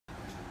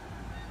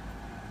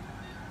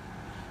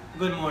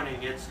Good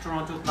morning, it's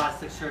Toronto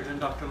plastic surgeon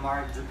Dr.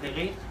 Mark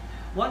Dupere.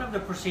 One of the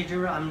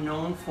procedures I'm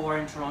known for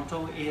in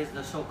Toronto is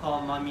the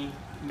so-called mommy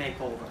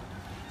makeover.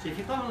 So if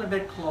you come a little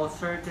bit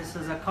closer, this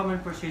is a common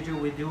procedure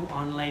we do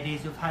on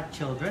ladies who've had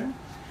children.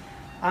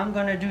 I'm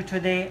going to do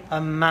today a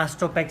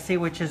mastopexy,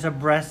 which is a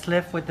breast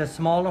lift with a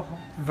small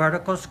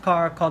vertical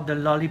scar called the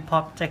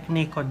lollipop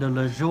technique or the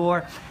le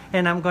jour.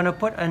 And I'm going to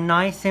put a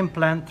nice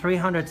implant,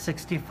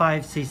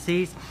 365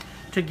 cc's,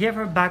 to give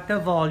her back the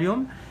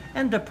volume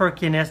and the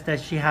perkiness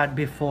that she had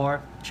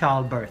before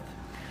childbirth.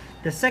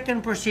 The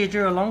second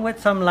procedure, along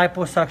with some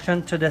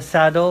liposuction to the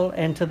saddle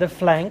and to the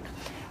flank,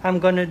 I'm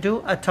going to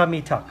do a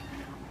tummy tuck.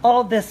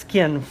 All the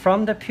skin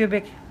from the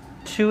pubic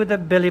to the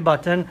belly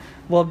button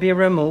will be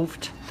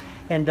removed,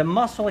 and the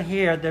muscle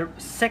here, the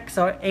 6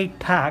 or 8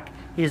 pack,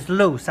 is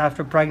loose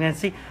after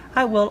pregnancy.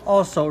 I will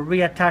also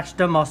reattach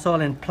the muscle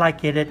and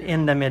placate it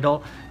in the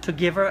middle to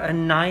give her a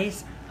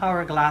nice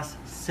hourglass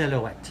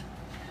silhouette.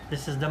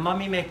 This is the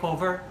Mommy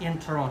Makeover in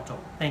Toronto.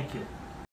 Thank you.